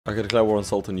I could declare war on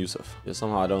Sultan Yusuf. Yeah,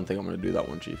 somehow I don't think I'm going to do that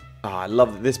one, Chief. I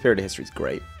love that this period of history is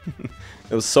great.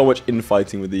 There was so much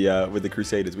infighting with the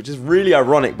Crusaders, which is really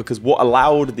ironic because what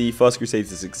allowed the First Crusade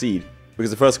to succeed, because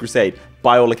the First Crusade,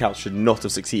 by all accounts, should not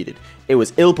have succeeded. It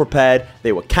was ill-prepared.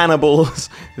 They were cannibals.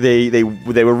 They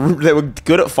were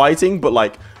good at fighting, but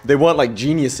like they weren't like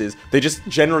geniuses. They just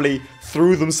generally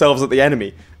threw themselves at the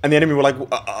enemy, and the enemy were like,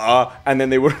 and then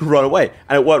they would run away,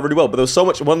 and it worked really well. But there was so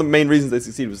much. One of the main reasons they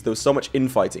succeeded was there was so much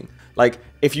infighting. Like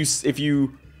if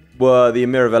you were the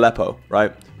Emir of Aleppo,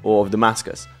 right, or of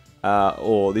Damascus,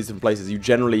 or these different places, you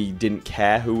generally didn't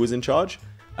care who was in charge.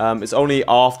 It's only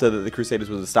after that the Crusaders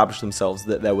would establish themselves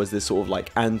that there was this sort of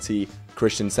like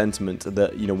anti-Christian sentiment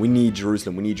that, you know, we need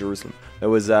Jerusalem, we need Jerusalem. There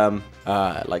was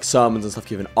like sermons and stuff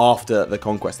given after the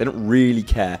conquest. They didn't really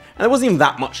care, and there wasn't even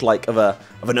that much like of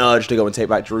an urge to go and take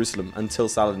back Jerusalem until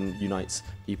Saladin unites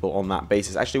people on that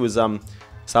basis. Actually, it was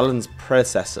Saladin's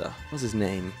predecessor. What was his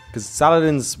name? Because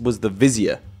Saladin's was the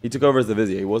vizier. He took over as the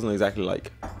vizier. He wasn't exactly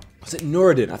like. Was it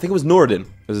Nuruddin? I think it was Nuruddin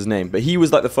was his name. But he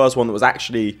was like the first one that was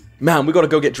actually, man, we got to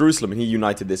go get Jerusalem. And he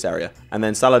united this area. And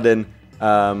then Saladin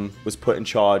was put in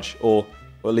charge, or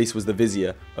at least was the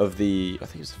vizier of the, I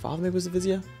think his father maybe was the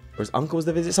vizier? Or his uncle was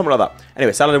the vizier? Something like that.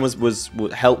 Anyway, Saladin was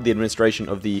helped the administration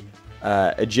of the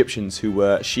Egyptians who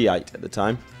were Shiite at the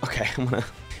time. Okay, I'm going to...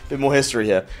 bit more history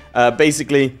here.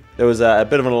 Basically, there was a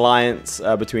bit of an alliance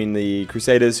between the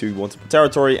Crusaders who wanted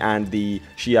territory and the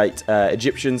Shiite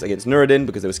Egyptians against Nuruddin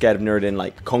because they were scared of Nuruddin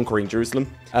like conquering Jerusalem.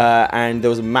 And there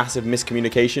was a massive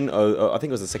miscommunication. I think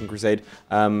it was the Second Crusade,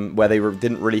 where they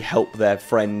didn't really help their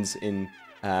friends in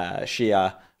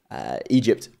Shia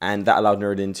Egypt, and that allowed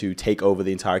Nuruddin to take over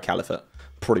the entire caliphate,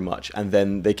 pretty much. And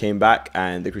then they came back,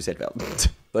 and the crusade failed.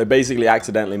 They basically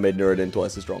accidentally made Nuruddin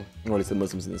twice as strong, or at least the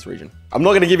Muslims in this region. I'm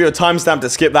not going to give you a timestamp to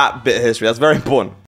skip that bit of history. That's very important.